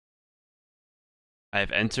I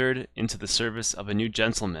have entered into the service of a new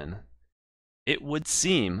gentleman. It would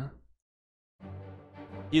seem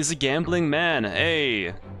he is a gambling man.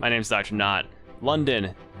 Hey, my name's Dr. Nought. London,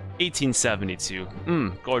 1872.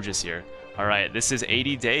 Gorgeous here. Alright, this is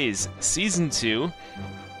 80 Days, Season 2.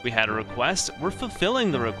 We had a request. We're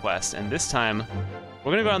fulfilling the request, and this time,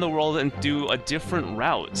 we're gonna go around the world and do a different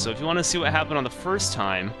route. So if you want to see what happened on the first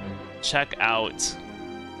time, check out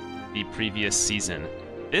the previous season.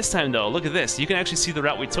 This time, though, look at this. You can actually see the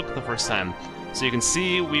route we took the first time. So you can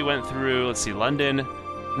see we went through, let's see, London,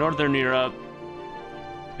 Northern Europe,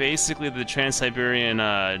 basically the Trans-Siberian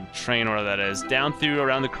train, or that is, down through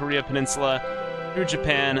around the Korea Peninsula, through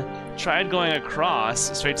Japan, tried going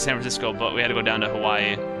across straight to San Francisco, but we had to go down to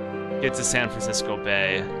Hawaii, get to San Francisco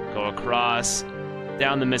Bay, go across,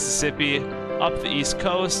 down the Mississippi, up the East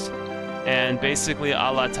Coast, and basically a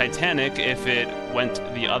la Titanic if it went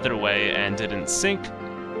the other way and didn't sink,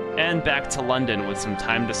 and back to London with some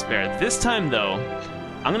time to spare. This time, though,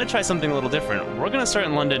 I'm going to try something a little different. We're going to start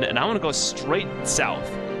in London, and I want to go straight south.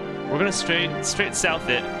 We're going to straight south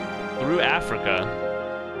it through Africa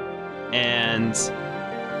and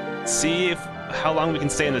see how long we can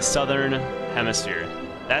stay in the southern hemisphere.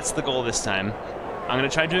 That's the goal this time. I'm going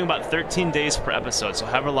to try doing about 13 days per episode, so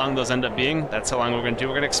however long those end up being, that's how long we're going to do.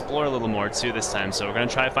 We're going to explore a little more, too, this time, so we're going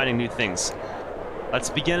to try finding new things. Let's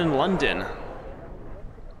begin in London.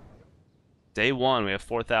 Day 1, we have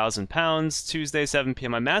 4,000 pounds. Tuesday, 7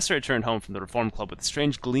 p.m. My master returned home from the Reform Club with a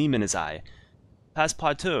strange gleam in his eye.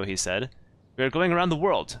 Passpartout, he said. We are going around the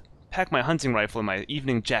world. Pack my hunting rifle and my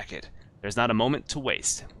evening jacket. There's not a moment to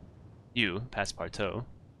waste. You, Passpartout,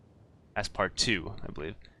 I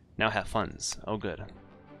believe, now have funds. Oh, good.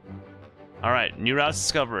 Alright, new routes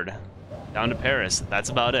discovered. Down to Paris. That's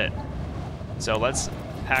about it. So let's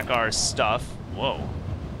pack our stuff. Whoa.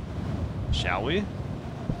 Shall we?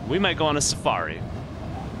 We might go on a safari.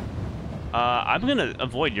 I'm gonna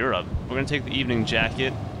avoid Europe. We're gonna take the evening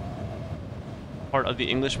jacket. Part of the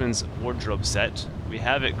Englishman's wardrobe set. We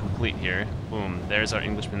have it complete here. Boom. There's our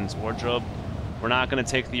Englishman's wardrobe. We're not gonna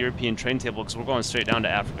take the European train table because we're going straight down to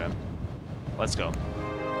Africa. Let's go.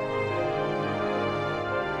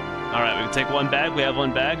 Alright, we can take one bag. We have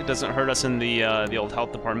one bag. It doesn't hurt us in the old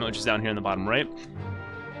health department, which is down here in the bottom right.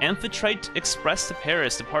 Amphitrite Express to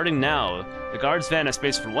Paris, departing now. The guard's van has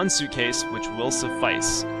space for one suitcase, which will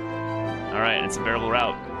suffice. Alright, it's a bearable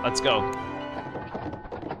route. Let's go.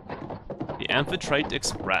 The Amphitrite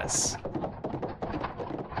Express.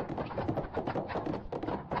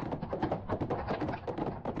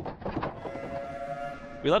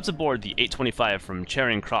 We leapt aboard the 825 from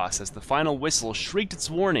Charing Cross as the final whistle shrieked its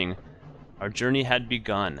warning. Our journey had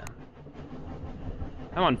begun.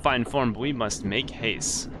 I'm on fine form, but we must make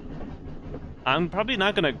haste. I'm probably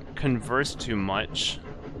not going to converse too much,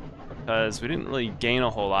 because we didn't really gain a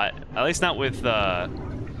whole lot. At least not with our,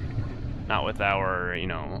 you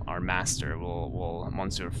know, our master.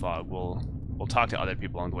 Monsieur Fogg. We'll talk to other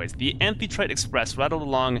people along the way. The Amphitrite Express rattled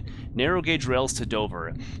along narrow gauge rails to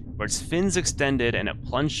Dover, where its fins extended and it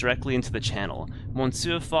plunged directly into the channel.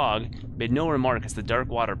 Monsieur Fogg made no remark as the dark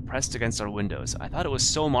water pressed against our windows. I thought it was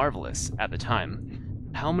so marvelous at the time.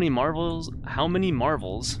 How many marvels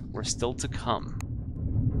were still to come?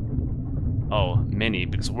 Oh, many,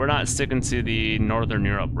 because we're not sticking to the Northern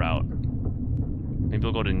Europe route. Maybe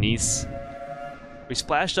we'll go to Nice. We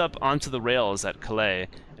splashed up onto the rails at Calais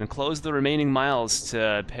and closed the remaining miles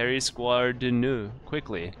to Paris-Gare-du-Nord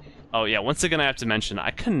quickly. Oh yeah, once again I have to mention,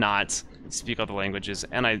 I cannot speak other languages,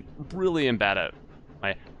 and I really am bad at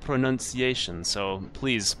my pronunciation, so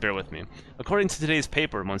please bear with me. According to today's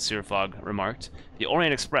paper, Monsieur Fogg remarked, the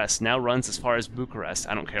Orient Express now runs as far as Bucharest.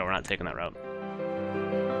 I don't care, we're not taking that route.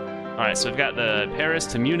 Alright, so we've got the Paris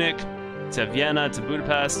to Munich, to Vienna, to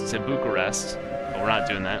Budapest, to Bucharest, but we're not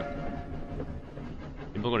doing that.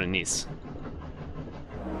 Maybe we'll go to Nice.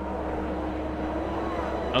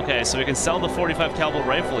 Okay, so we can sell the 45 caliber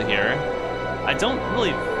rifle here. I don't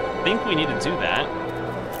really think we need to do that.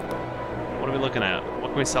 What are we looking at? What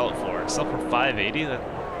can we sell it for? Sell for 580 or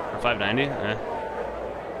 590?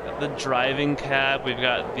 Got the driving cap. We've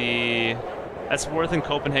got the. That's worth in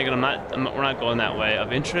Copenhagen. We're not going that way.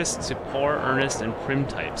 Of interest to poor, earnest, and prim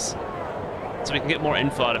types. So we can get more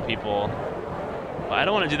info out of people. But I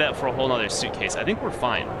don't want to do that for a whole nother suitcase. I think we're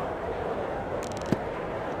fine.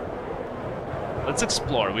 Let's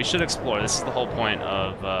explore. We should explore. This is the whole point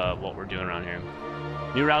of what we're doing around here.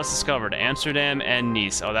 New routes discovered. Amsterdam and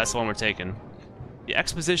Nice. Oh, that's the one we're taking. The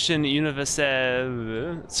Exposition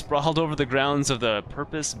Universelle sprawled over the grounds of the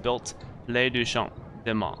purpose-built Palais du Champ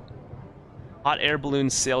de Mars. Hot air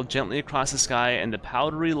balloons sailed gently across the sky, and the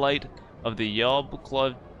powdery light of the Yaub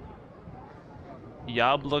Club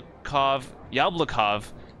Yablokov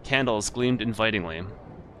candles gleamed invitingly.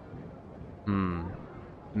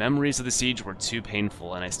 Memories of the siege were too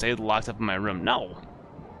painful, and I stayed locked up in my room. No!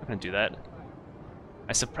 I'm not gonna do that.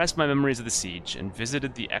 I suppressed my memories of the siege and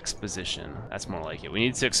visited the exposition. That's more like it. We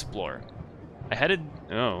need to explore. I headed...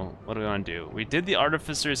 Oh, what do we want to do? We did the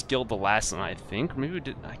Artificers Guild the last time, I think. Maybe we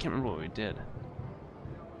did... I can't remember what we did.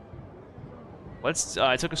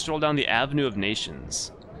 I took a stroll down the Avenue of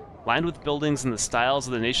Nations, lined with buildings in the styles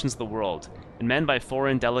of the nations of the world, and manned by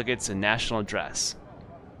foreign delegates in national dress.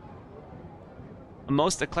 A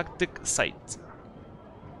most eclectic sight.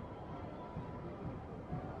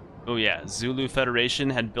 Oh yeah, Zulu Federation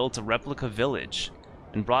had built a replica village,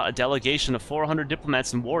 and brought a delegation of 400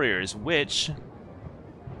 diplomats and warriors, which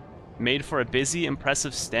made for a busy,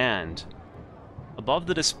 impressive stand. Above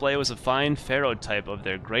the display was a fine pharaoh type of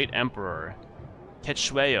their great emperor,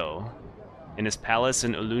 Ketshweo, in his palace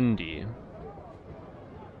in Ulundi.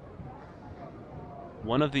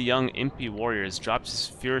 One of the young impy warriors dropped his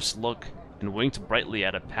fierce look and winked brightly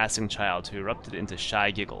at a passing child who erupted into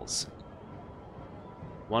shy giggles.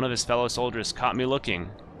 One of his fellow soldiers caught me looking,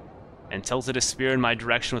 and tilted his spear in my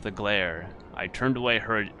direction with a glare. I turned away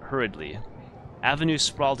hurriedly. Avenues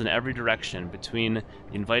sprawled in every direction between the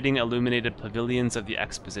inviting illuminated pavilions of the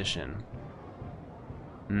exposition.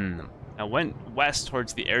 I went west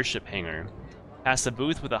towards the airship hangar, past a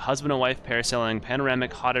booth with a husband and wife pair selling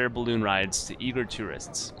panoramic hot air balloon rides to eager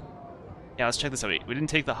tourists. Yeah, let's check this out. We didn't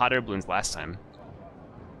take the hot air balloons last time.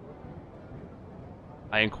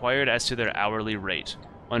 I inquired as to their hourly rate,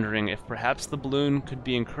 wondering if perhaps the balloon could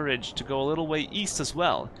be encouraged to go a little way east as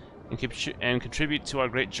well, and contribute to our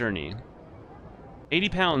great journey.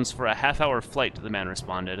 £80 for a half-hour flight, the man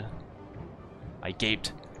responded. I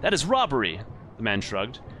gaped. That is robbery! The man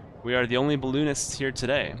shrugged. We are the only balloonists here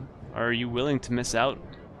today. Are you willing to miss out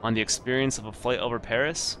on the experience of a flight over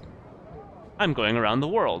Paris? I'm going around the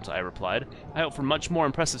world, I replied. I hope for much more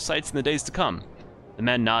impressive sights in the days to come. The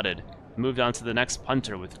man nodded, and moved on to the next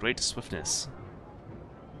punter with great swiftness.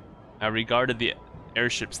 I regarded the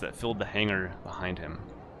airships that filled the hangar behind him.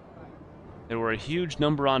 There were a huge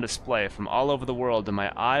number on display from all over the world, and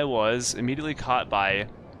my eye was immediately caught by,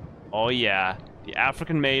 oh yeah, the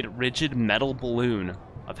African-made rigid metal balloon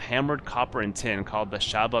of hammered copper and tin called the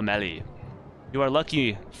Shaba Meli. You are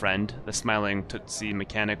lucky, friend, the smiling Tutsi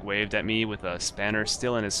mechanic waved at me with a spanner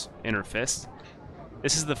still in his inner fist.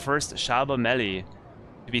 This is the first Shaba Meli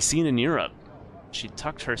to be seen in Europe. She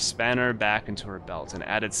tucked her spanner back into her belt and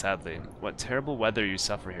added sadly, what terrible weather you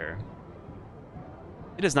suffer here.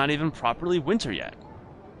 It is not even properly winter yet,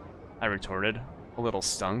 I retorted, a little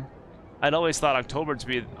stung. I'd always thought October to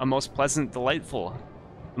be a most delightful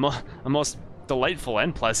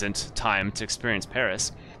and pleasant time to experience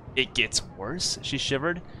Paris. It gets worse, she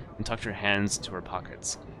shivered and tucked her hands into her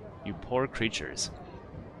pockets. You poor creatures.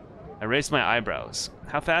 I raised my eyebrows.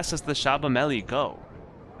 How fast does the Shaba Meli go?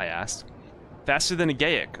 I asked. Faster than a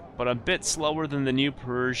Gaelic, but a bit slower than the new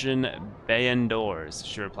Persian Bayan doors,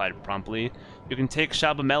 she replied promptly. You can take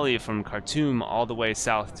Shaba Meli from Khartoum all the way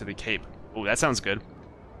south to the Cape. Ooh, that sounds good.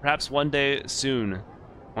 Perhaps one day soon,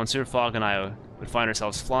 Monsieur Fogg and I would find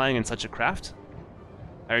ourselves flying in such a craft?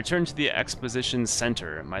 I returned to the exposition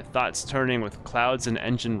center, my thoughts turning with clouds and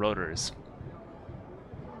engine rotors.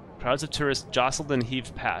 Crowds of tourists jostled and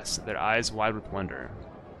heaved past, their eyes wide with wonder.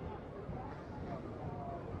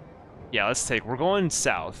 Yeah, we're going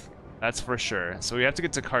south, that's for sure. So we have to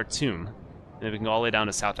get to Khartoum, and then we can go all the way down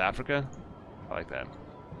to South Africa. I like that.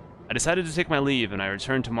 I decided to take my leave, and I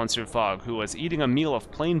returned to Monsieur Fogg, who was eating a meal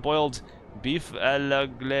of plain boiled beef à la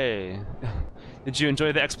glace. Did you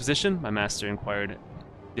enjoy the exposition? My master inquired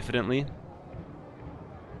diffidently.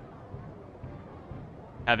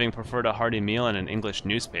 Having preferred a hearty meal and an English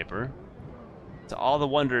newspaper to all the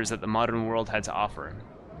wonders that the modern world had to offer.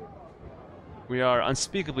 We are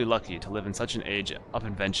unspeakably lucky to live in such an age of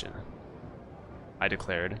invention, I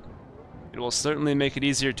declared. It will certainly make it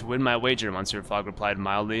easier to win my wager, Monsieur Fogg replied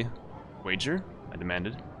mildly. Wager? I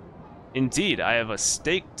demanded. Indeed, I have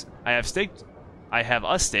staked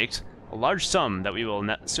a large sum that we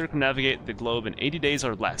will circumnavigate the globe in 80 days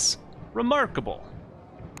or less. Remarkable!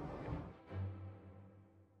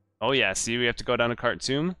 Oh yeah, see, we have to go down to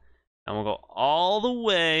Khartoum, and we'll go all the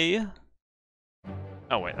way...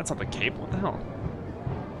 Oh wait, that's not the Cape, what the hell?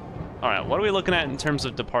 Alright, what are we looking at in terms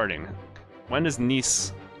of departing? When does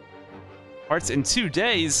Nice... Parts in 2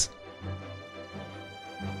 days?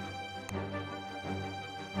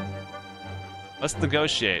 Let's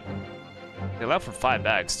negotiate. They allow for 5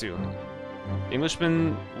 bags, too. The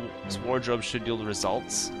Englishman's wardrobe should yield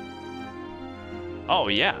results. Oh,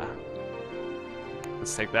 yeah.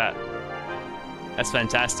 Let's take that. That's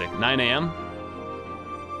fantastic. 9 a.m.?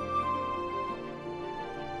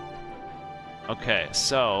 Okay,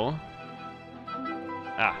 so...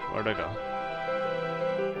 where'd I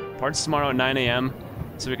go? Parts tomorrow at 9 a.m.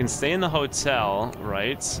 So we can stay in the hotel,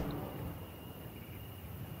 right?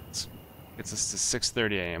 Gets us to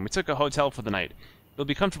 6:30 a.m. We took a hotel for the night. You'll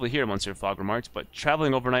be comfortable here, Monsieur Fogg remarked, but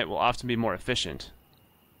traveling overnight will often be more efficient.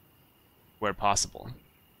 Where possible.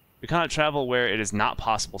 We cannot travel where it is not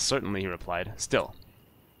possible, certainly, he replied. Still,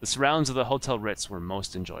 the surrounds of the Hotel Ritz were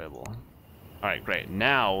most enjoyable. Alright, great.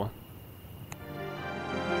 Now,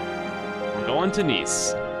 we're going to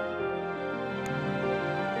Nice.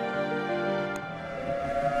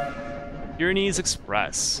 Pyrenees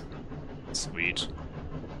Express. Sweet.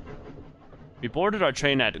 We boarded our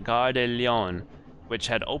train at Gare de Lyon, which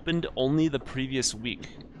had opened only the previous week.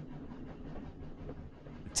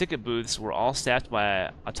 The ticket booths were all staffed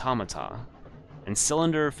by automata, and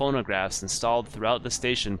cylinder phonographs installed throughout the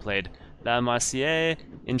station played La Marseillaise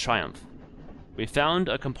in triumph. We found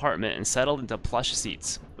a compartment and settled into plush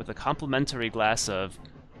seats, with a complimentary glass of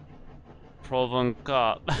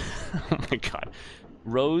Provencal. Oh my god.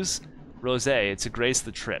 Rosé to grace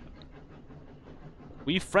the trip.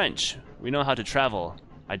 We French, we know how to travel,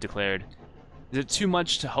 I declared. Is it too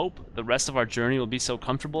much to hope the rest of our journey will be so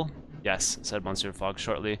comfortable? Yes, said Monsieur Fogg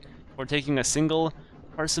shortly, before taking a single,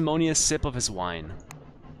 parsimonious sip of his wine.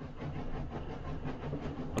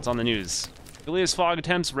 What's on the news? Phileas Fogg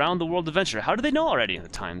attempts round-the-world adventure. How do they know already in the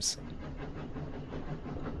Times?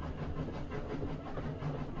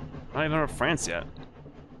 Not even out of France yet.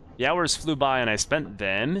 The hours flew by and I spent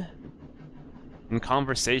them in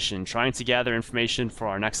conversation, trying to gather information for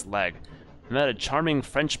our next leg. I met a charming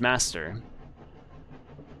French master,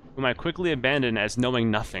 whom I quickly abandoned as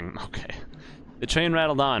knowing nothing. Okay. The train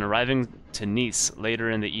rattled on, arriving to Nice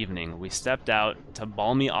later in the evening. We stepped out to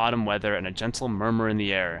balmy autumn weather and a gentle murmur in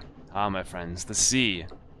the air. Ah, my friends, the sea.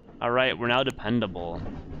 Alright, we're now dependable.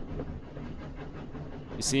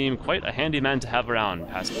 You seem quite a handy man to have around,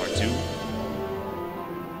 Passepartout.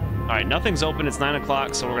 Alright, nothing's open, it's 9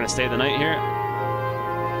 o'clock, so we're gonna stay the night here.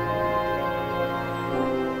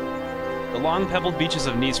 The long pebbled beaches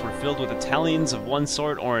of Nice were filled with Italians of one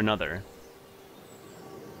sort or another.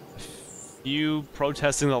 Few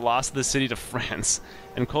protesting the loss of the city to France,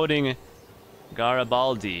 and quoting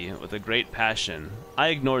Garibaldi with a great passion. I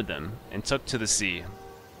ignored them, and took to the sea,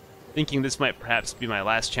 thinking this might perhaps be my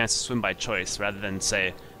last chance to swim by choice, rather than,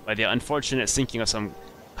 say, by the unfortunate sinking of some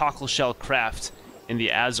cockleshell craft in the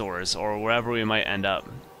Azores, or wherever we might end up.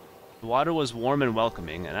 The water was warm and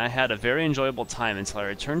welcoming, and I had a very enjoyable time until I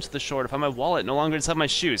returned to the shore to find my wallet no longer inside my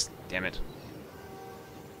shoes. Damn it.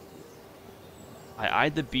 I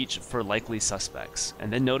eyed the beach for likely suspects,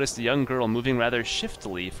 and then noticed a young girl moving rather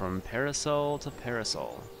shiftily from parasol to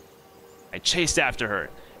parasol. I chased after her,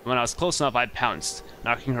 and when I was close enough I pounced,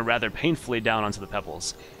 knocking her rather painfully down onto the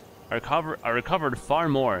pebbles. I recovered far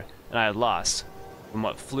more than I had lost from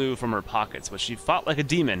what flew from her pockets, but she fought like a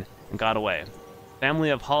demon and got away.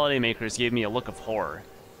 Family of holidaymakers gave me a look of horror,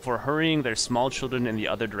 for hurrying their small children in the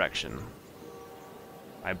other direction.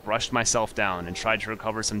 I brushed myself down and tried to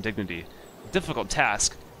recover some dignity. A difficult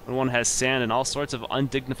task when one has sand in all sorts of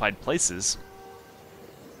undignified places.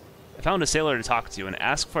 I found a sailor to talk to and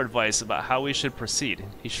asked for advice about how we should proceed.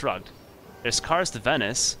 He shrugged. There's cars to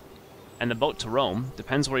Venice, and the boat to Rome.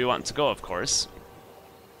 Depends where you want to go, of course.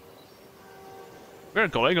 We're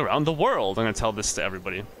going around the world. I'm going to tell this to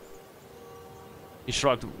everybody. He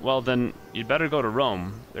shrugged. Well, then, you'd better go to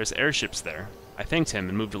Rome. There's airships there. I thanked him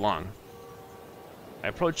and moved along. I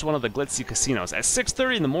approached one of the glitzy casinos at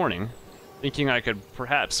 6:30 in the morning, thinking I could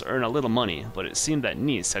perhaps earn a little money, but it seemed that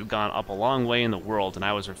Nice had gone up a long way in the world and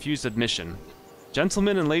I was refused admission.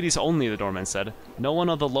 Gentlemen and ladies only, the doorman said. No one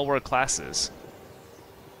of the lower classes.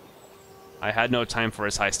 I had no time for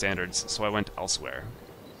his high standards, so I went elsewhere.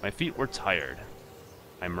 My feet were tired.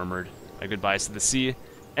 I murmured my goodbyes to the sea,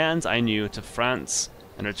 and I knew to France,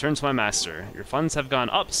 and returned to my master. Your funds have gone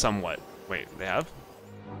up somewhat. Wait, they have?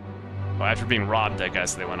 Oh, after being robbed, I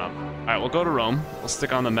guess they went up. Alright, we'll go to Rome. We'll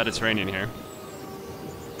stick on the Mediterranean here.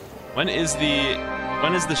 When is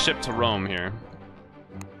the ship to Rome here?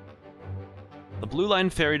 The Blue Line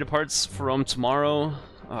ferry departs for Rome tomorrow.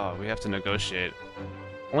 Oh, we have to negotiate.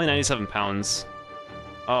 Only 97 pounds.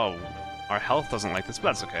 Oh, our health doesn't like this, but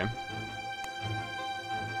that's okay.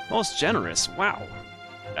 Most generous, wow.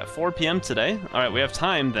 At 4 p.m. today? Alright, we have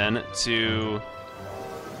time then to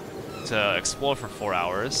explore for 4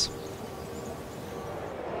 hours.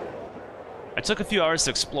 I took a few hours to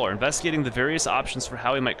explore, investigating the various options for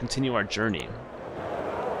how we might continue our journey.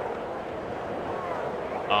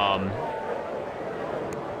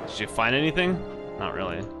 Did you find anything? Not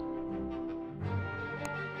really.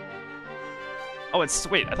 Oh, it's...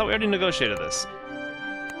 Wait, I thought we already negotiated this.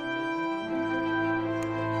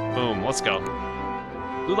 Boom, let's go.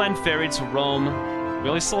 Blue Line ferry to Rome.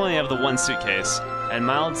 We still only have the one suitcase. And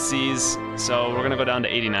mild seas, so we're gonna go down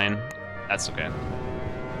to 89. That's okay.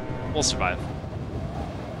 We'll survive.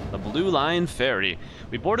 The Blue Line Ferry.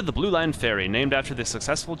 We boarded the Blue Line Ferry, named after the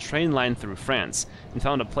successful train line through France, and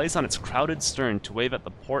found a place on its crowded stern to wave at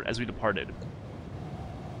the port as we departed.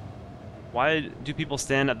 Why do people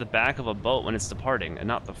stand at the back of a boat when it's departing, and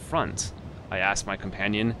not the front? I asked my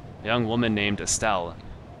companion, a young woman named Estelle,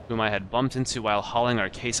 whom I had bumped into while hauling our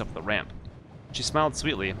case up the ramp. She smiled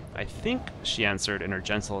sweetly. I think, she answered in her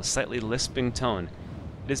gentle, slightly lisping tone,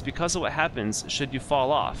 it is because of what happens should you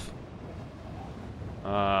fall off.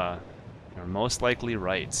 You're most likely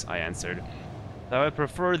right, I answered. Though I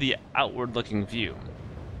prefer the outward-looking view.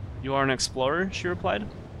 You are an explorer, she replied.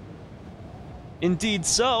 Indeed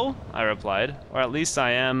so, I replied, or at least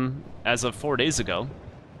I am as of 4 days ago.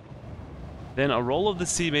 Then a roll of the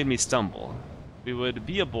sea made me stumble. We would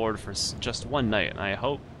be aboard for just one night, and I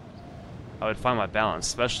hope I would find my balance,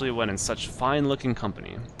 especially when in such fine-looking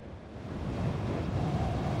company.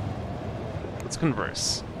 Let's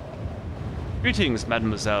converse. Greetings,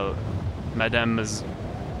 Mademoiselle Estelle.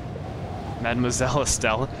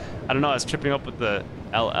 I don't know, I was tripping up with the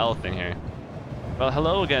LL thing here. Well,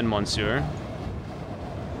 hello again, monsieur.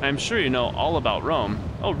 I'm sure you know all about Rome.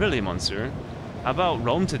 Oh, really, monsieur? How about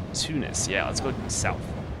Rome to Tunis? Yeah, let's go south.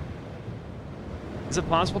 Is it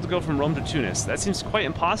possible to go from Rome to Tunis? That seems quite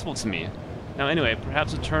impossible to me. Now, anyway,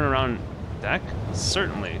 perhaps a turn around deck?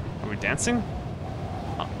 Certainly. Are we dancing?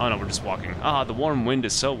 Oh no, we're just walking. Ah, the warm wind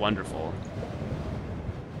is so wonderful.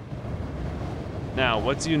 Now,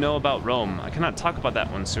 what do you know about Rome? I cannot talk about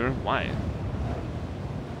that one, sir. Why?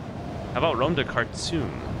 How about Rome to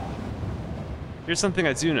Khartoum? Here's something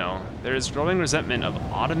I do know. There is growing resentment of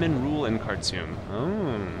Ottoman rule in Khartoum.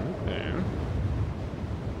 Oh, okay.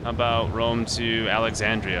 How about Rome to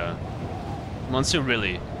Alexandria? Monsieur,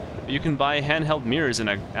 really? You can buy handheld mirrors in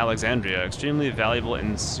Alexandria, extremely valuable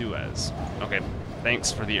in Suez. Okay,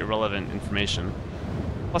 thanks for the irrelevant information.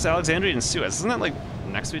 Plus, Alexandria and Suez, isn't that like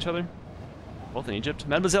next to each other? Both in Egypt?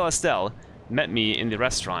 Mademoiselle Estelle met me in the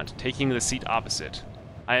restaurant, taking the seat opposite.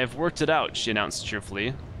 I have worked it out, she announced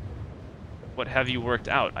cheerfully. What have you worked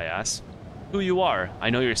out? I asked. Who you are. I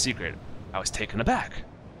know your secret. I was taken aback.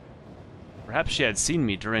 Perhaps she had seen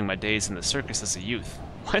me during my days in the circus as a youth.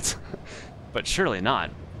 What? But surely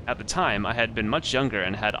not. At the time, I had been much younger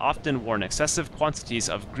and had often worn excessive quantities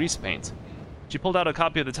of grease paint. She pulled out a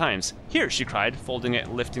copy of the Times. Here, she cried, folding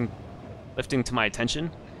it, lifting to my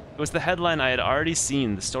attention. It was the headline I had already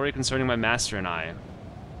seen, the story concerning my master and I.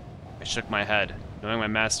 I shook my head, knowing my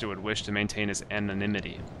master would wish to maintain his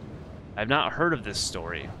anonymity. I have not heard of this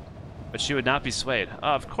story, but she would not be swayed.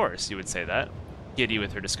 Of course, you would say that. Giddy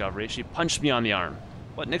with her discovery, she punched me on the arm.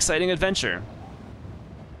 What an exciting adventure!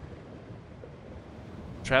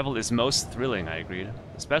 Travel is most thrilling, I agreed.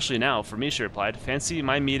 Especially now, for me, she replied. Fancy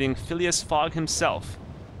my meeting Phileas Fogg himself.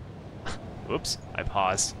 Whoops, I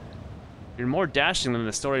paused. You're more dashing than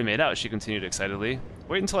the story made out, she continued excitedly.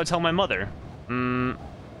 Wait until I tell my mother.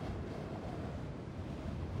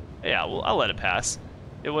 Yeah, well, I'll let it pass.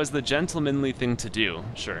 It was the gentlemanly thing to do,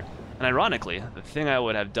 sure. And ironically, the thing I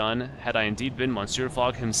would have done had I indeed been Monsieur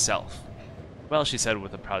Fogg himself. Well, she said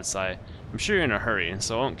with a proud sigh, I'm sure you're in a hurry,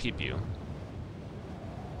 so I won't keep you.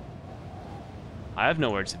 I have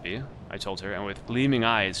nowhere to be, I told her, and with gleaming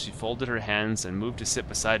eyes she folded her hands and moved to sit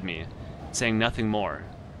beside me, saying nothing more,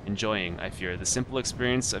 enjoying, I fear, the simple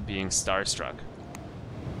experience of being starstruck.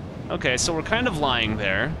 Okay, so we're kind of lying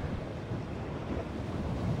there.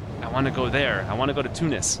 I want to go there. I want to go to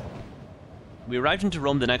Tunis. We arrived into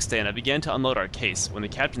Rome the next day, and I began to unload our case when the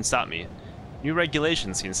captain stopped me. New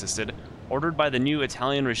regulations, he insisted, ordered by the new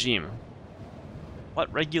Italian regime.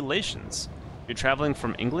 What regulations? You're traveling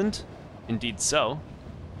from England? Indeed so.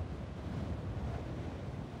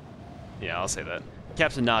 Yeah, I'll say that. The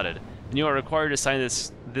captain nodded. And you are required to sign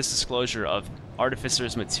this disclosure of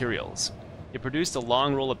artificer's materials. He produced a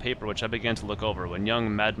long roll of paper which I began to look over when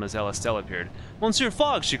young Mademoiselle Estelle appeared. Monsieur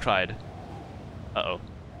Fogg, she cried. Uh-oh.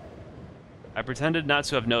 I pretended not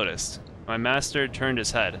to have noticed. My master turned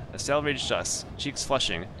his head. Estelle reached us, cheeks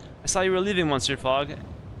flushing. I saw you were leaving, Monsieur Fogg,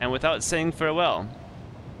 and without saying farewell.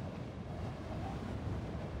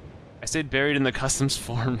 I stayed buried in the customs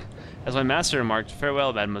form. As my master remarked,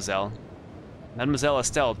 farewell, mademoiselle. Mademoiselle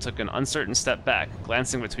Estelle took an uncertain step back,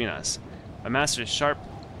 glancing between us. My master's sharp,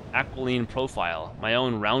 aquiline profile, my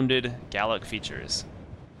own rounded, Gallic features.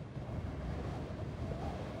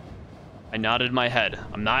 I nodded my head.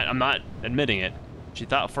 I'm not admitting it. She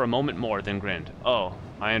thought for a moment more, then grinned. Oh,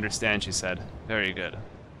 I understand, she said. Very good.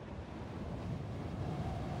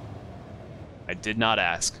 I did not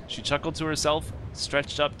ask. She chuckled to herself,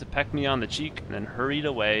 stretched up to peck me on the cheek, and then hurried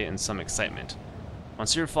away in some excitement.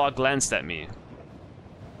 Monsieur Fogg glanced at me,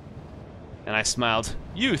 and I smiled.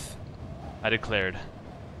 Youth, I declared.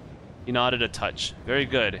 He nodded a touch. Very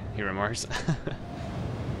good, he remarked.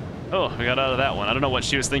 Oh, we got out of that one. I don't know what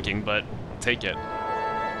she was thinking, but I'll take it.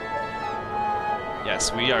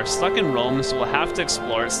 Yes, we are stuck in Rome, so we'll have to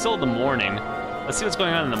explore. It's still the morning. Let's see what's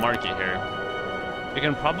going on in the market here. We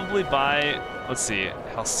can probably buy, let's see,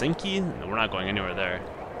 Helsinki? No, we're not going anywhere there.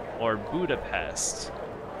 Or Budapest.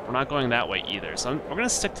 We're not going that way either, so we're going to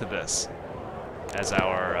stick to this as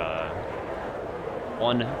our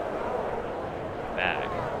one bag.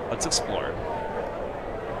 Let's explore.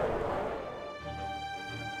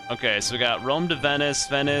 Okay, so we got Rome to Venice,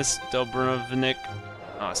 Venice, Dubrovnik.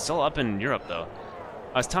 Oh, still up in Europe, though.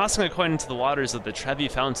 I was tossing a coin into the waters of the Trevi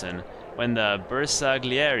Fountain when the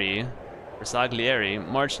Bersaglieri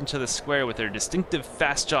marched into the square with their distinctive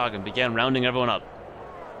fast jog and began rounding everyone up.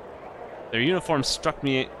 Their uniforms struck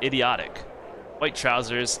me idiotic. White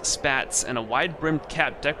trousers, spats, and a wide-brimmed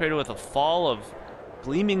cap decorated with a fall of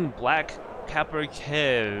gleaming black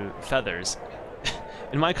capercaillie feathers.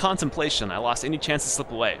 In my contemplation, I lost any chance to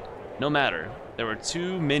slip away. No matter, there were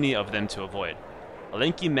too many of them to avoid. A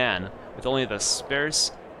lanky man, with only the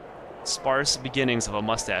sparse beginnings of a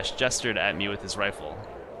mustache, gestured at me with his rifle.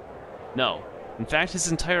 No, in fact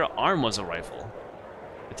his entire arm was a rifle,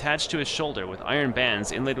 attached to his shoulder with iron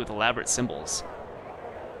bands inlaid with elaborate symbols.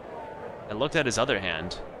 I looked at his other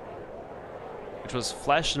hand, which was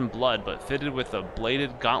flesh and blood but fitted with a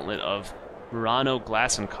bladed gauntlet of Murano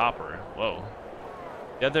glass and copper. Whoa.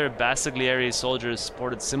 The other Bersaglieri soldiers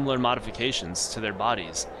sported similar modifications to their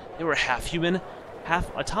bodies. They were half human,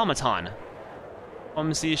 half automaton.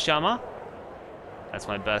 Come si chiama? That's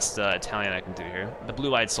my best Italian I can do here. The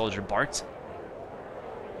blue-eyed soldier barked.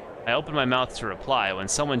 I opened my mouth to reply when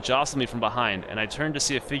someone jostled me from behind, and I turned to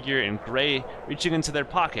see a figure in gray reaching into their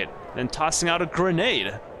pocket, then tossing out a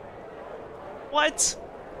grenade. What?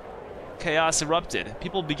 Chaos erupted.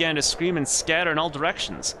 People began to scream and scatter in all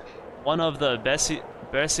directions. One of the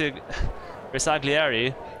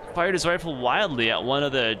Bersaglieri fired his rifle wildly at one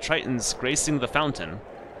of the Tritons gracing the fountain.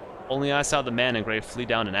 Only I saw the man in gray flee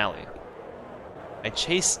down an alley. I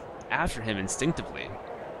chased after him instinctively.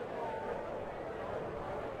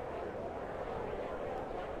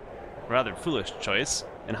 Rather foolish choice,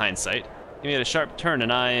 in hindsight. He made a sharp turn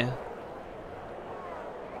and I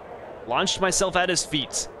launched myself at his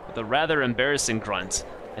feet with a rather embarrassing grunt.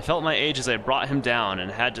 I felt my age as I brought him down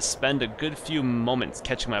and had to spend a good few moments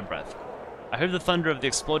catching my breath. I heard the thunder of the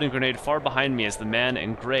exploding grenade far behind me as the man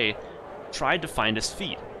in gray tried to find his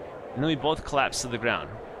feet, and then we both collapsed to the ground.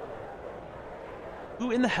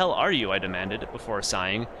 Who in the hell are you? I demanded, before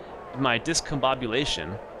sighing. In my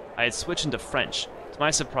discombobulation, I had switched into French. To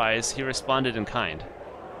my surprise, he responded in kind.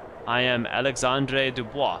 I am Alexandre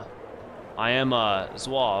Dubois. I am a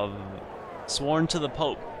Zouave, sworn to the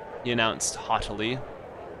Pope, he announced haughtily.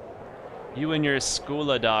 You and your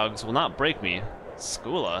Skula dogs will not break me.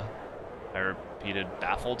 Skula? I repeated,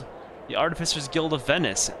 baffled. The Artificers Guild of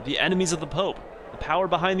Venice, the enemies of the Pope, the power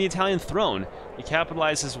behind the Italian throne. He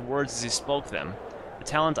capitalized his words as he spoke them, a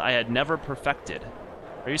talent I had never perfected.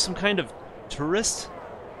 Are you some kind of tourist?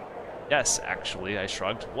 Yes, actually, I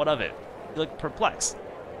shrugged. What of it? You look perplexed.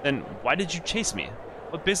 Then why did you chase me?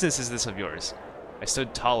 What business is this of yours? I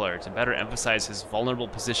stood taller to better emphasize his vulnerable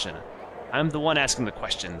position. I am the one asking the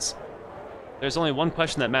questions. There's only one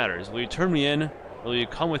question that matters. Will you turn me in, or will you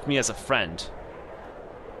come with me as a friend?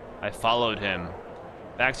 I followed him,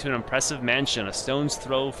 back to an impressive mansion a stone's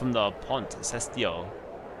throw from the Ponte Sestio.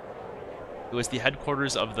 It was the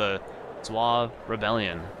headquarters of the Zouave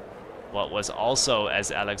Rebellion. What was also,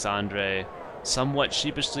 as Alexandre somewhat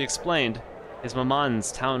sheepishly explained, his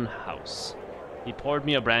maman's townhouse. He poured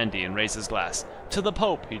me a brandy and raised his glass. To the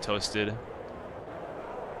Pope, he toasted.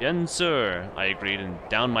 Bien sûr, I agreed and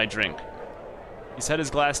downed my drink. He set his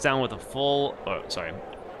glass down with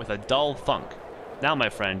with a dull thunk. Now, my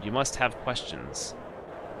friend, you must have questions.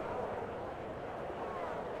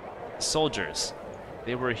 Soldiers.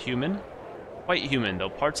 They were human? Quite human, though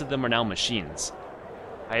parts of them are now machines.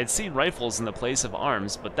 I had seen rifles in the place of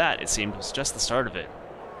arms, but that, it seemed, was just the start of it.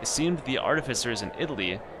 It seemed the artificers in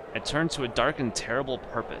Italy had turned to a dark and terrible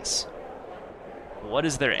purpose. What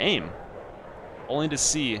is their aim? Only to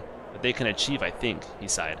see what they can achieve, I think, he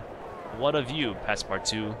sighed. What of you,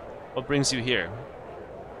 Passpartout? What brings you here?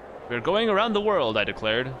 We're going around the world, I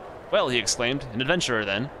declared. Well, he exclaimed, an adventurer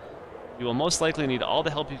then. You will most likely need all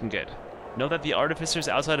the help you can get. Know that the artificers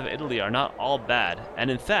outside of Italy are not all bad, and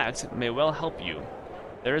in fact, may well help you.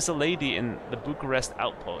 There is a lady in the Bucharest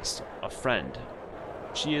outpost, a friend.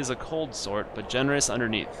 She is a cold sort, but generous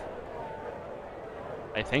underneath.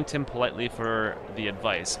 I thanked him politely for the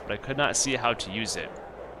advice, but I could not see how to use it.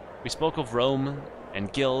 We spoke of Rome,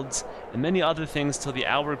 and guilds, and many other things till the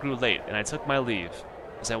hour grew late, and I took my leave.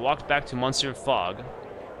 As I walked back to Monsieur Fogg,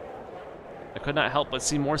 I could not help but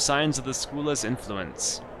see more signs of the Skula's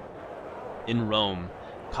influence. In Rome,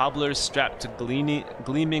 cobblers strapped to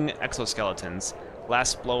gleaming exoskeletons,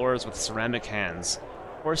 glass blowers with ceramic hands,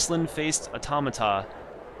 porcelain-faced automata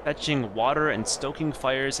fetching water and stoking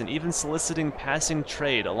fires and even soliciting passing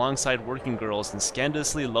trade alongside working girls in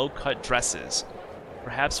scandalously low-cut dresses.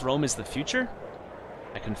 Perhaps Rome is the future?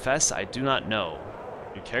 I confess I do not know.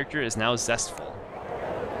 Your character is now zestful.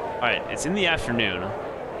 Alright, it's in the afternoon.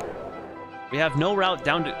 We have no route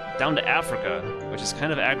down to Africa, which is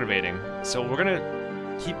kind of aggravating. So we're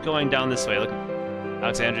gonna keep going down this way. Look at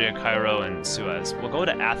Alexandria, Cairo, and Suez. We'll go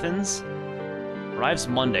to Athens. Arrives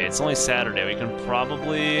Monday. It's only Saturday. We can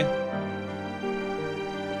probably...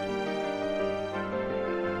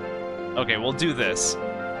 Okay, we'll do this.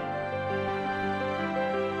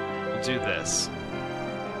 We'll do this.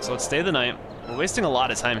 So let's stay the night. We're wasting a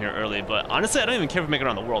lot of time here early, but honestly, I don't even care if we make it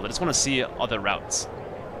around the world. I just want to see other routes.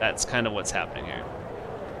 That's kind of what's happening here.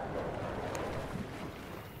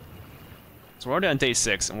 So we're already on day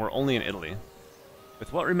 6, and we're only in Italy.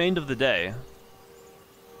 With what remained of the day,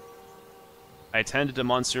 I attended to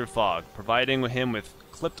Monsieur Fogg, providing him with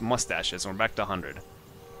clipped mustaches, and we're back to 100.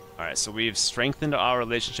 Alright, so we've strengthened our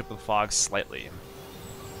relationship with Fogg slightly.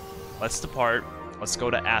 Let's depart. Let's go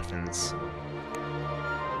to Athens.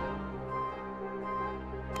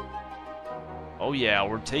 Oh yeah,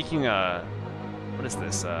 we're taking a... What is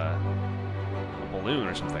this? A balloon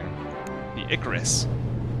or something. The Icarus.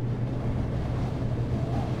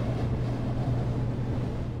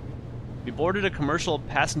 We boarded a commercial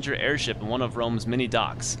passenger airship in one of Rome's mini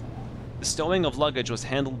docks. The stowing of luggage was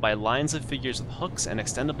handled by lines of figures with hooks and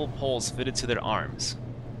extendable poles fitted to their arms.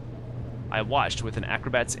 I watched with an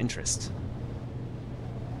acrobat's interest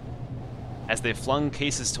as they flung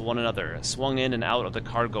cases to one another, swung in and out of the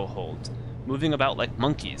cargo hold, moving about like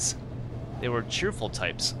monkeys. They were cheerful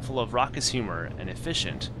types, full of raucous humor, and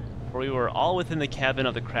efficient, for we were all within the cabin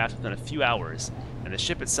of the craft within a few hours, and the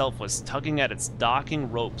ship itself was tugging at its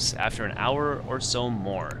docking ropes after an hour or so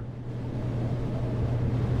more.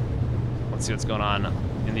 Let's see what's going on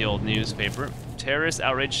in the old newspaper. Terrorist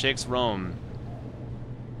outrage shakes Rome.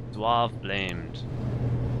 Zouave blamed.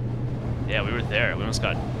 Yeah, we were there. We almost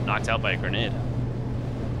got knocked out by a grenade.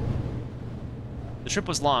 The trip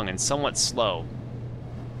was long and somewhat slow.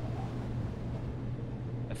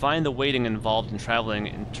 I find the waiting involved in traveling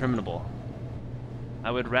interminable.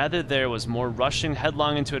 I would rather there was more rushing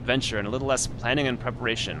headlong into adventure and a little less planning and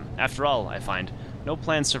preparation. After all, I find, no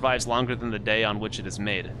plan survives longer than the day on which it is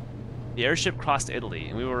made. The airship crossed Italy,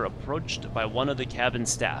 and we were approached by one of the cabin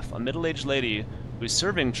staff, a middle-aged lady whose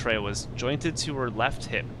serving tray was jointed to her left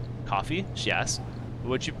hip. Coffee? She asked.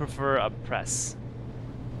 Would you prefer a press?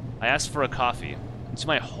 I asked for a coffee, and to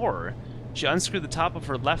my horror, she unscrewed the top of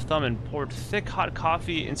her left thumb and poured thick, hot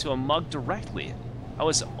coffee into a mug directly. I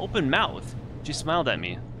was open-mouthed. She smiled at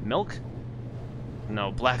me. Milk?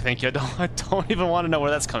 No, black, thank you. I don't even want to know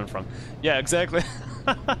where that's coming from. Yeah, exactly.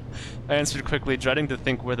 I answered quickly, dreading to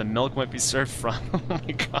think where the milk might be served from. Oh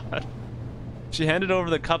my god. She handed over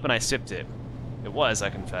the cup and I sipped it. It was, I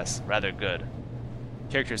confess, rather good.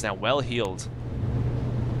 Character is now well healed.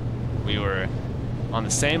 We were on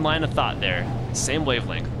the same line of thought there, same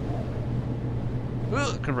wavelength.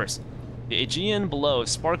 Ugh, converse. The Aegean below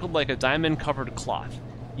sparkled like a diamond-covered cloth.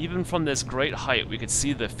 Even from this great height, we could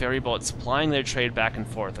see the ferry boats plying their trade back and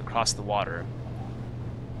forth across the water.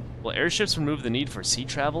 Will airships remove the need for sea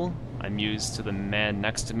travel? I mused to the man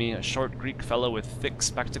next to me, a short Greek fellow with thick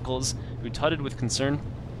spectacles, who tutted with concern.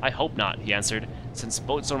 I hope not, he answered, since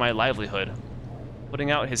boats are my livelihood. Putting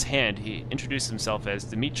out his hand, he introduced himself as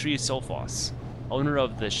Dimitri Sophos, owner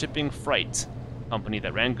of the shipping freight company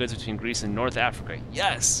that ran goods between Greece and North Africa.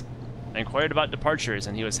 Yes! I inquired about departures,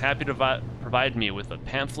 and he was happy to provide me with a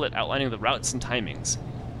pamphlet outlining the routes and timings.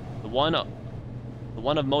 The one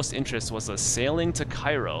of most interest was a sailing to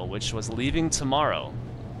Cairo, which was leaving tomorrow.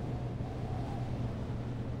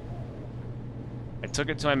 I took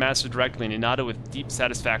it to my master directly, and he nodded with deep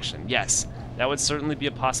satisfaction. Yes, that would certainly be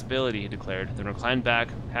a possibility, he declared, then reclined back,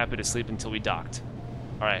 happy to sleep until we docked.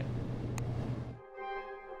 Alright.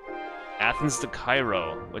 Athens to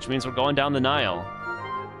Cairo, which means we're going down the Nile.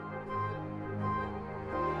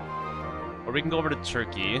 Or we can go over to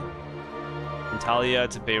Turkey and Antalya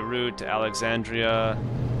to Beirut to Alexandria.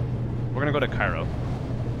 We're gonna go to Cairo.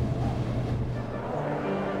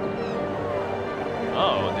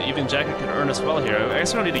 Oh, the evening jacket can earn us well here. I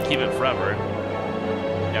guess we don't need to keep it forever.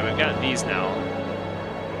 Yeah, we've got these now.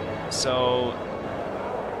 So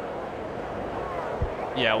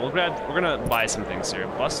yeah, we're gonna buy some things here.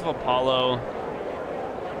 Bust of Apollo.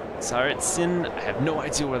 Tsaritsyn, I have no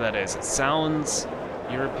idea where that is. It sounds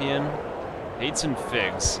European. Dates and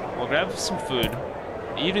figs. We'll grab some food.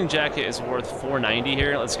 The evening jacket is worth $4.90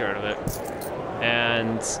 here. Let's get rid of it.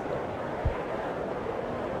 And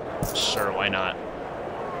sure, why not?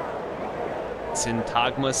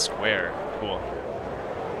 Syntagma Square. Cool.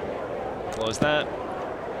 Close that.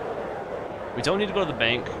 We don't need to go to the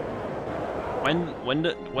bank.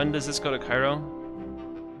 When does this go to Cairo?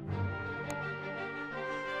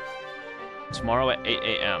 Tomorrow at 8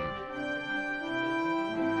 a.m.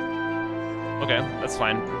 Okay, that's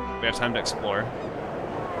fine. We have time to explore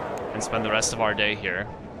and spend the rest of our day here.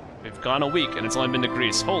 We've gone a week and it's only been to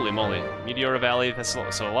Greece. Holy moly. Meteora Valley,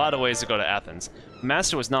 so a lot of ways to go to Athens. The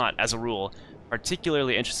Master was not, as a rule,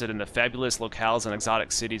 particularly interested in the fabulous locales and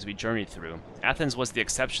exotic cities we journeyed through. Athens was the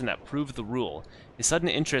exception that proved the rule. His sudden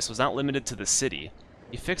interest was not limited to the city.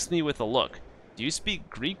 He fixed me with a look. Do you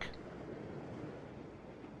speak Greek?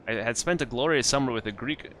 I had spent a glorious summer with a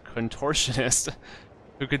Greek contortionist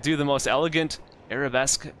who could do the most elegant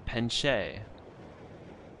arabesque penché.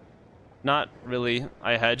 Not really,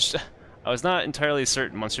 I hedged. I was not entirely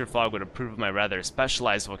certain Monsieur Fogg would approve of my rather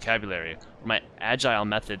specialized vocabulary or my agile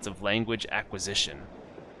methods of language acquisition.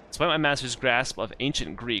 Despite my master's grasp of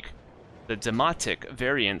ancient Greek, the demotic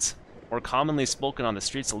variants more commonly spoken on the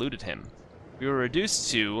streets eluded him. We were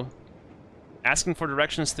reduced to asking for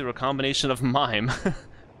directions through a combination of mime,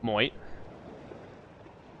 moit,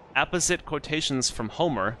 apposite quotations from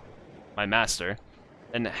Homer, my master,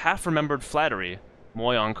 and half-remembered flattery,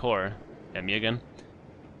 moi encore, yeah, me again.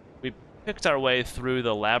 We picked our way through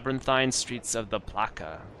the labyrinthine streets of the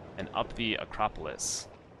Plaka and up the Acropolis.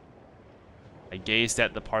 I gazed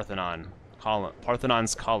at the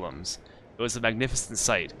Parthenon's columns. It was a magnificent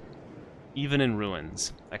sight, even in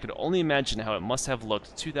ruins. I could only imagine how it must have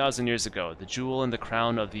looked 2,000 years ago, the jewel and the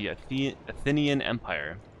crown of the Athenian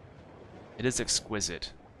Empire. It is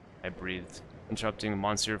exquisite, I breathed, interrupting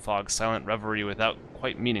Monsieur Fogg's silent reverie without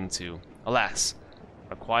quite meaning to. Alas,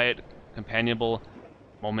 a quiet, companionable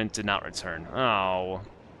moment did not return. Oh.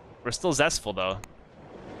 We're still zestful, though.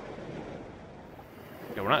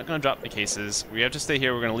 Okay, we're not going to drop the cases. We have to stay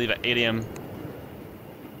here. We're going to leave at 8 a.m.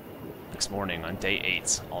 next morning on day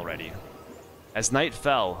 8 already. As night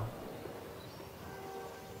fell,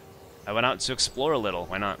 I went out to explore a little.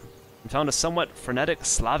 Why not? And found a somewhat frenetic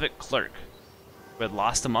Slavic clerk who had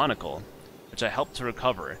lost a monocle, which I helped to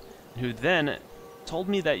recover, and who then told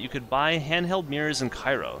me that you could buy handheld mirrors in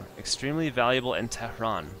Cairo, extremely valuable in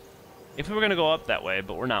Tehran. If we were going to go up that way,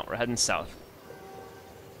 but we're not. We're heading south.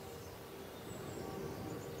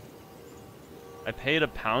 I paid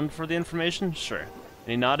 £1 for the information? Sure. And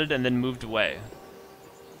he nodded and then moved away.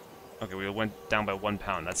 Okay, we went down by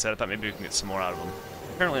 £1. That's it. I thought maybe we can get some more out of him.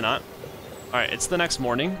 Apparently not. Alright, it's the next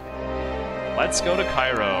morning. Let's go to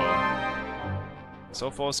Cairo.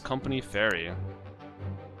 Sophos Company Ferry.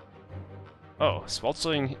 Oh,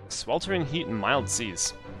 sweltering heat and mild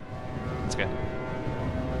seas. That's good.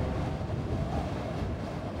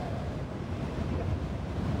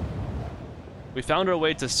 We found our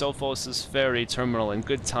way to Sophos' ferry terminal in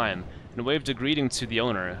good time and waved a greeting to the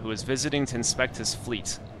owner, who was visiting to inspect his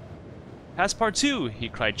fleet. "Passpartout!" he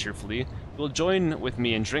cried cheerfully. "You will join with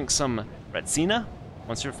me and drink some retsina?"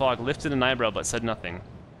 Monsieur Fogg lifted an eyebrow but said nothing.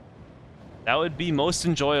 "That would be most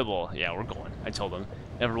enjoyable." "Yeah, we're going," I told him,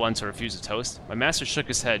 never one to refuse a toast. My master shook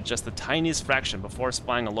his head just the tiniest fraction before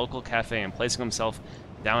spying a local cafe and placing himself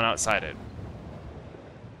down outside it.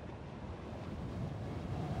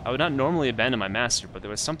 I would not normally abandon my master, but there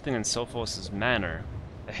was something in Sophos' manner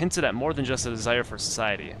that hinted at more than just a desire for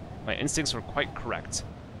society. My instincts were quite correct.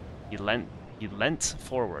 He leant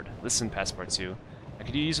forward. "Listen, Passpartout. I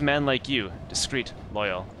could use a man like you, discreet,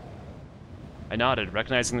 loyal." I nodded,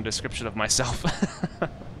 recognizing the description of myself.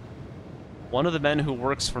 "One of the men who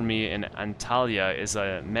works for me in Antalya is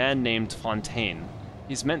a man named Fontaine.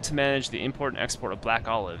 He's meant to manage the import and export of black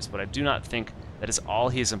olives, but I do not think that is all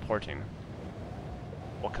he is importing."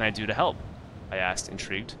 "What can I do to help?" I asked,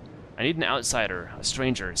 intrigued. "I need an outsider, a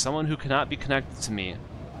stranger, someone who cannot be connected to me,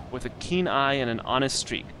 with a keen eye and an honest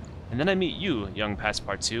streak. And then I meet you, young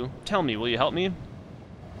Passpartout. Tell me, will you help me?"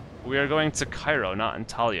 "We are going to Cairo, not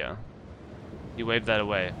Antalya." He waved that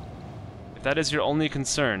away. "If that is your only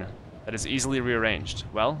concern, that is easily rearranged.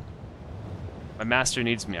 Well, My master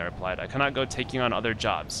needs me, I replied. I cannot go taking on other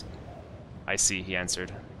jobs. I see, he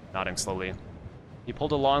answered, nodding slowly. He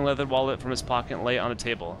pulled a long leather wallet from his pocket and lay it on the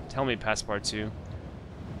table. Tell me, Passpartout,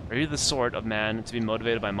 are you the sort of man to be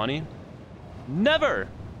motivated by money? Never!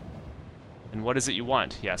 And what is it you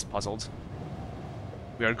want? He asked, puzzled.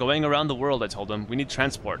 We are going around the world, I told him. We need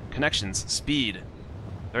transport, connections, speed.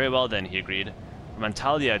 Very well then, he agreed. From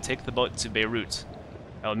Antalya, take the boat to Beirut.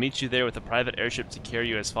 I will meet you there with a private airship to carry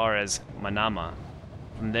you as far as Manama.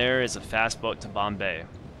 From there is a fast boat to Bombay.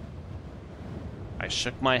 I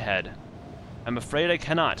shook my head. I'm afraid I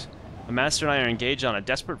cannot. My master and I are engaged on a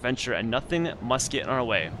desperate venture and nothing must get in our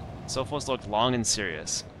way. Sophos looked long and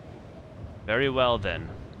serious. Very well then,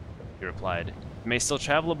 he replied. You may still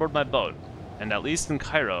travel aboard my boat, and at least in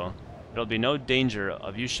Cairo, there will be no danger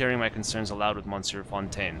of you sharing my concerns aloud with Monsieur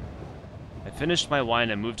Fontaine. I finished my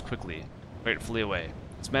wine and moved quickly, gratefully away.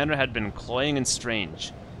 His manner had been cloying and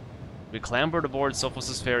strange. We clambered aboard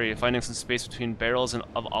Sophos' ferry, finding some space between barrels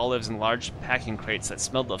of olives and large packing crates that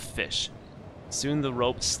smelled of fish. Soon the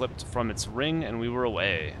rope slipped from its ring and we were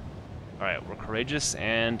away. Alright, we're courageous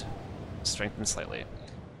and strengthened slightly.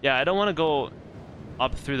 Yeah, I don't want to go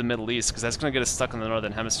up through the Middle East because that's going to get us stuck in the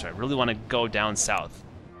Northern Hemisphere. I really want to go down south.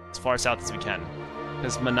 As far south as we can.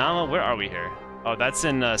 Because Manama, where are we here? Oh, that's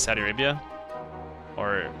in Saudi Arabia?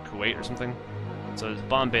 Or Kuwait or something? So it's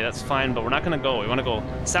Bombay, that's fine, but we're not going to go. We want to go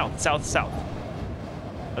south, south, south.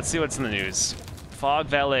 Let's see what's in the news. Fog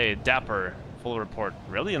Valet, Dapper, full report.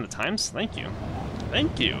 Really? In the Times? Thank you.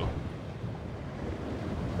 Thank you.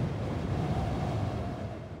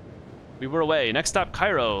 We were away. Next stop,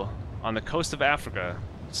 Cairo, on the coast of Africa.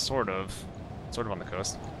 Sort of on the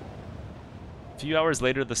coast. A few hours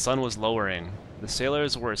later, the sun was lowering. The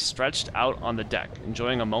sailors were stretched out on the deck,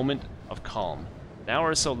 enjoying a moment of calm. An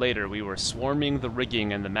hour or so later, we were swarming the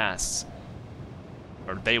rigging and the masts.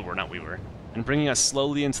 Or they were, not we were. And bringing us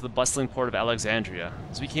slowly into the bustling port of Alexandria.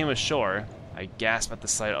 As we came ashore, I gasped at the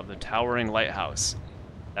sight of the towering lighthouse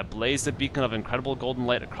that blazed a beacon of incredible golden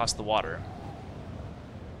light across the water.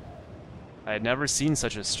 I had never seen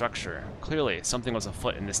such a structure. Clearly, something was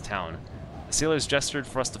afoot in this town. The sailors gestured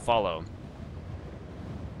for us to follow.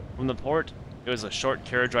 From the port, it was a short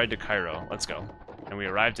carriage ride to Cairo. Let's go. And we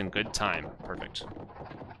arrived in good time. Perfect.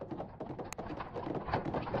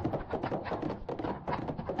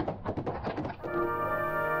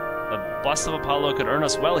 The bust of Apollo could earn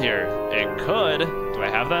us well here. It could. Do I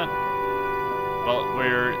have that? Well,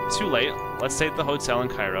 we're too late. Let's stay at the hotel in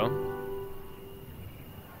Cairo.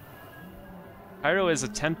 Cairo is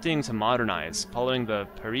attempting to modernize, following the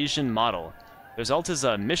Parisian model. The result is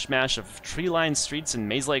a mishmash of tree-lined streets and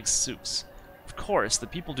maze-like souks. Of course, the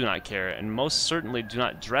people do not care, and most certainly do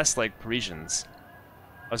not dress like Parisians.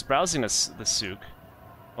 I was browsing the souk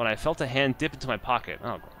when I felt a hand dip into my pocket.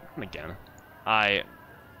 Oh, again. I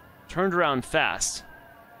turned around fast,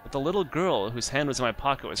 but the little girl whose hand was in my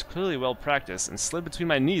pocket was clearly well practiced and slid between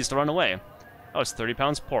my knees to run away. I was 30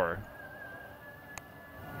 pounds poorer.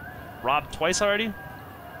 Robbed twice already?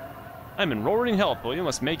 I'm in roaring health, but we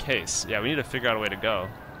must make haste. Yeah, we need to figure out a way to go.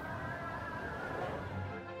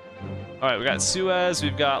 Alright, we got Suez,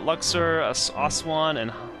 we've got Luxor, Aswan,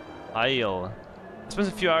 and Ail. I spent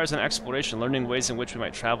a few hours on exploration, learning ways in which we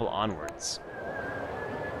might travel onwards.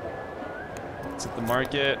 Let's hit the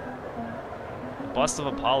market. The bust of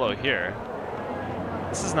Apollo here.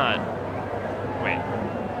 This is not... Wait.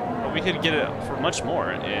 But we could get it for much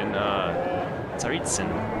more in Tsaritsyn.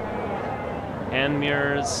 Hand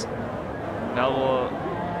mirrors, Valuable,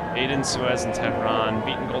 Aden, Suez, and Tehran,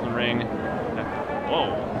 Beaten Golden Ring.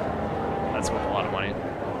 Whoa, that's worth a lot of money.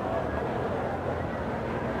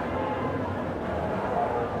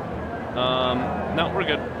 No, we're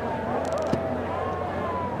good.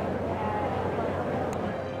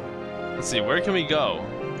 Let's see, where can we go?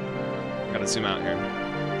 Gotta zoom out here.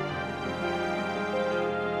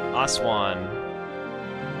 Aswan.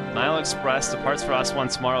 Nile Express departs for Aswan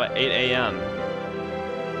tomorrow at 8 a.m.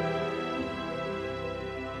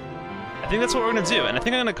 I think that's what we're going to do, and I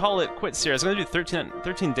think I'm going to call it quits here. I was going to do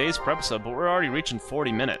 13 days per episode, but we're already reaching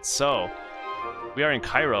 40 minutes, so we are in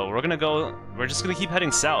Cairo. We're just going to keep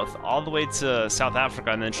heading south, all the way to South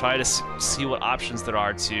Africa, and then try to see what options there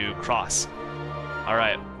are to cross.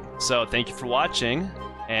 Alright, so thank you for watching,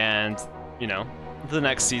 and, you know, the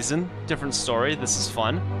next season, different story, this is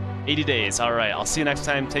fun. 80 days, alright, I'll see you next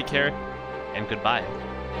time, take care, and goodbye.